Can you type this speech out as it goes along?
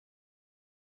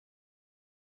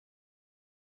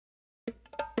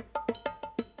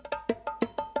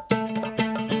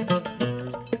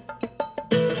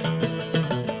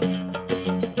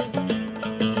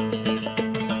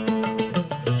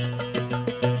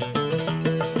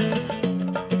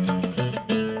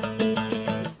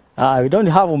We don't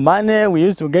have money. We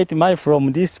used to get money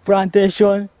from this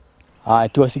plantation.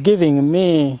 It was giving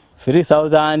me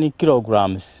 3,000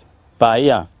 kilograms per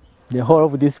year. The whole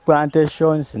of these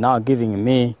plantations now giving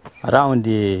me around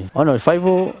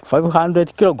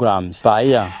 500 kilograms per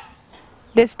year.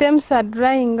 The stems are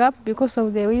drying up because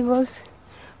of the weevils.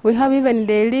 We have even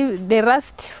the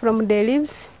rust from the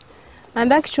leaves.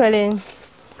 And actually,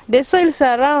 the soils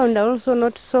around are also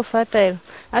not so fertile.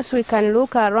 As we can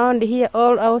look around here,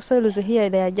 all our soils here,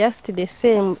 they are just the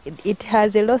same. It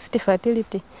has a lost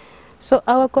fertility. So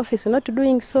our coffee is not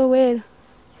doing so well.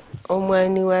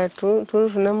 Omwani wetu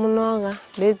tulifuna munoga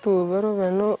betu bero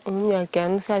beno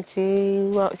umyakani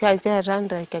sachi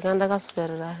randa kakanda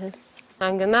kasuperera hesi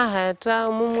angena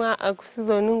hata mumwa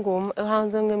akusizoni ngoma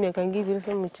hanzo ngemyaka ngibiri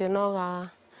semuchenoga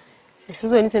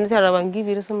isizoni senisara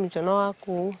bangibiri semuchenoga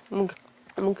ku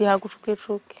muki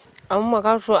hakutuketuke amumwa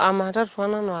kathu amatatu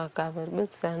anano akabere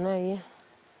betu sana ye.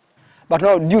 But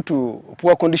now due to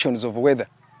poor conditions of weather,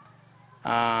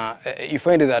 you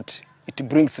find that it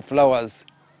brings flowers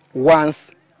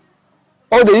once,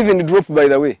 or they even drop, by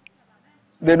the way.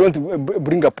 They don't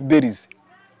bring up berries.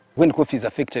 When coffee is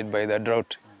affected by the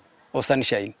drought or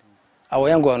sunshine, our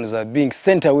young ones are being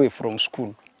sent away from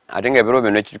school. I think every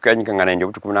one of you can come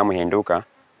hinduka.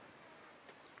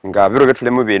 Nga biro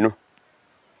betulemu bino.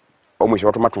 Omushi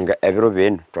watumatunga every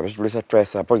one. Twabesha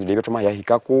stress suppose libe tuma ya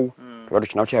hikaku. Twabatu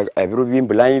chinaucha every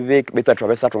bimbula ive beta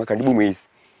twabesa tunga kadibu mwezi.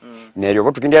 Neryo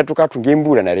botukindya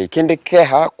tukatungembura na rekende ke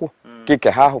hako. Kike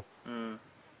haho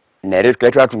nere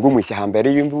tuketwa tungumwisi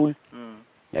hambere yimbuli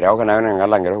nere akana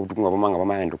ngalangera kutunga bomanga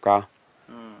bamahenduka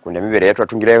kunde mibere yetu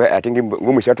atungire atingi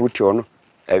ngumwisi atu utiono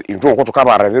into ko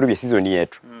tukabara beru bye season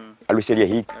yetu alusheria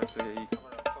hiki.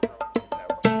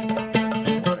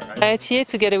 IITA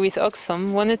together with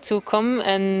Oxfam wanted to come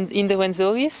and in the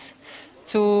Wenzoris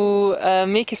to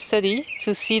make a study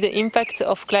to see the impact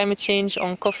of climate change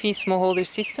on coffee smallholder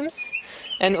systems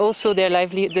and also the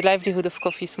livelihood of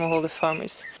coffee smallholder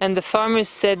farmers. And the farmers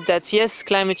said that yes,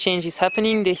 climate change is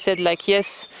happening. They said like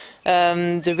yes,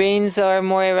 the rains are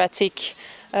more erratic.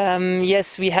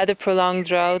 Yes, we had a prolonged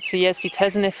drought. So yes, it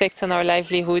has an effect on our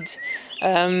livelihood.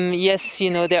 Yes,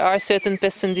 you know, there are certain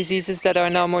pests and diseases that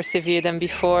are now more severe than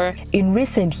before. In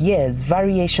recent years,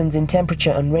 variations in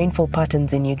temperature and rainfall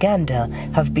patterns in Uganda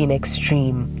have been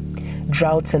extreme.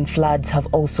 Droughts and floods have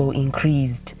also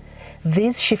increased.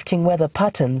 These shifting weather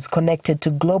patterns connected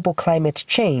to global climate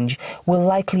change will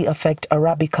likely affect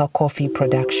Arabica coffee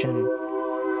production.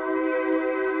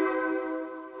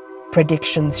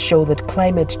 Predictions show that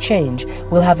climate change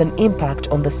will have an impact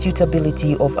on the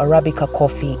suitability of Arabica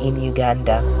coffee in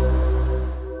Uganda.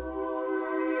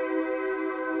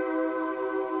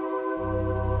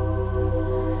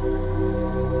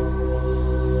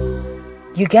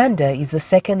 Uganda is the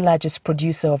second largest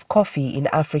producer of coffee in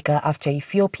Africa after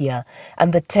Ethiopia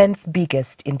and the 10th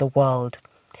biggest in the world.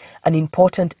 An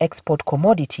important export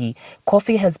commodity,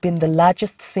 coffee has been the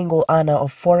largest single earner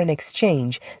of foreign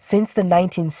exchange since the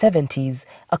 1970s,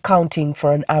 accounting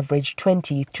for an average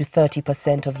 20 to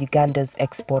 30% of Uganda's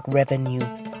export revenue.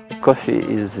 Coffee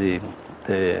is the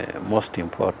most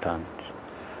important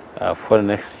foreign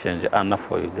exchange earner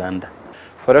for Uganda.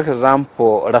 For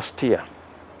example, last year,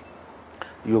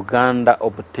 Uganda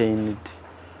obtained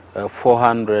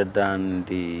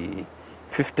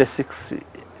 456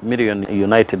 million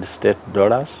United States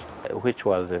dollars, which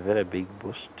was a very big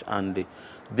boost. And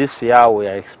this year we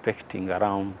are expecting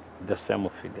around the same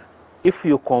figure. If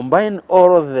you combine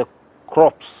all of the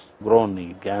crops grown in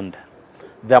Uganda,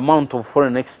 the amount of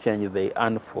foreign exchange they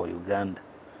earn for Uganda,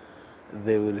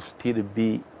 they will still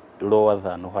be lower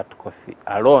than what coffee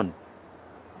alone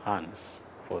earns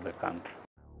for the country.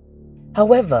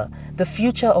 However, the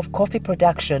future of coffee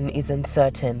production is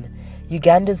uncertain.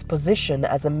 Uganda's position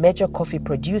as a major coffee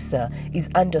producer is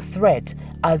under threat,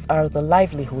 as are the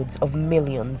livelihoods of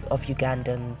millions of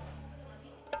Ugandans.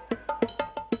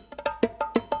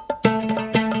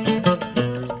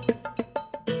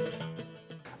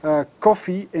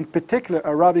 Coffee, in particular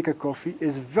Arabica coffee,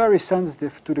 is very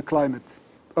sensitive to the climate.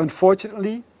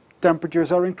 Unfortunately,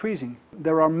 temperatures are increasing.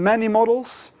 There are many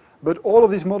models, but all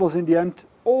of these models in the end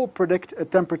all predict a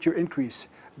temperature increase.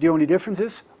 The only difference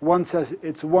is, one says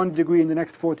it's 1 degree in the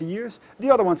next 40 years,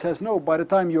 the other one says no, by the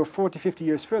time you're 40, 50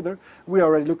 years further, we are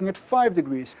already looking at 5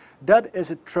 degrees. That is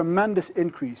a tremendous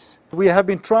increase. We have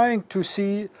been trying to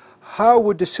see how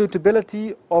would the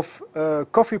suitability of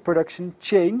coffee production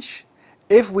change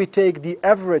if we take the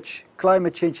average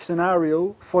climate change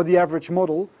scenario for the average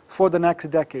model for the next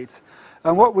decades.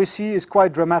 And what we see is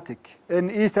quite dramatic.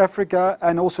 In East Africa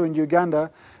and also in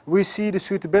Uganda, we see the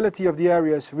suitability of the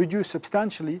areas reduce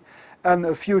substantially, and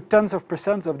a few tenths of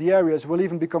percent of the areas will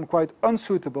even become quite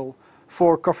unsuitable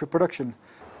for coffee production.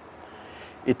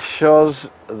 It shows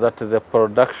that the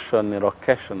production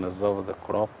locations of the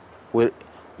crop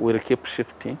will keep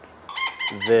shifting.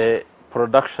 The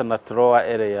production at lower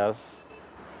areas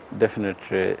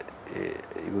definitely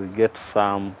will get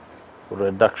some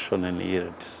reduction in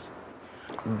yields.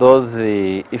 Those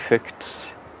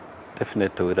effects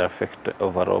definitely will affect the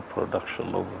overall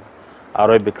production of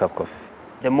Arabica coffee.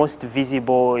 The most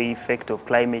visible effect of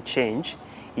climate change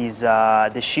is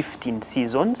the shift in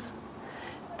seasons.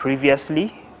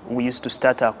 Previously, we used to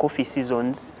start our coffee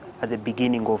seasons at the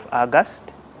beginning of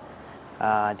August.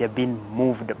 They've been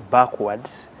moved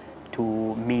backwards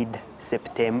to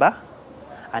mid-September,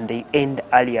 and they end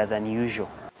earlier than usual.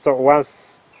 So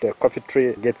once the coffee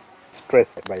tree gets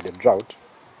stressed by the drought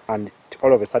and it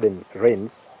all of a sudden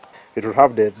rains, it will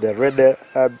have the red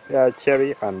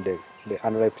cherry and the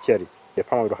unripe cherry. The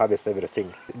farmer will harvest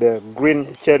everything. The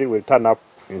green cherry will turn up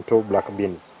into black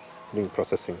beans during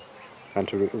processing, and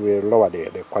will lower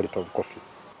the quality of coffee.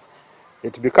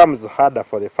 It becomes harder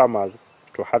for the farmers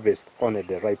to harvest only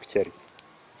the ripe cherry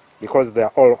because they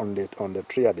are all on the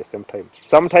tree at the same time.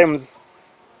 Sometimes,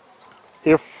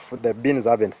 if the beans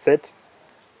haven't set,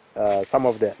 some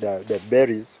of the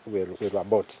berries will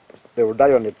abort. They will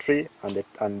die on the tree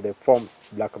and they form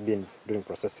black beans during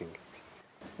processing.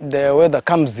 The weather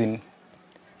comes in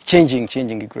changing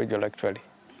gradually actually.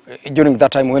 During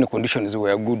that time when conditions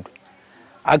were good,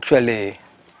 actually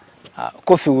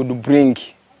coffee would bring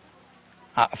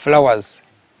flowers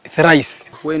thrice.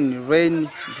 When rain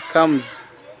becomes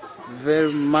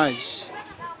very much,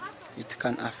 it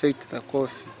can affect the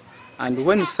coffee. And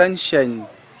when sunshine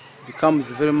becomes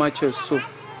very much also,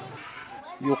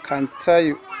 you can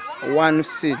tie one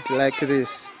seed like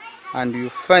this, and you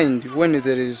find when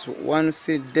there is one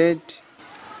seed dead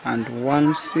and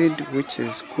one seed which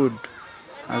is good,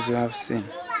 as you have seen.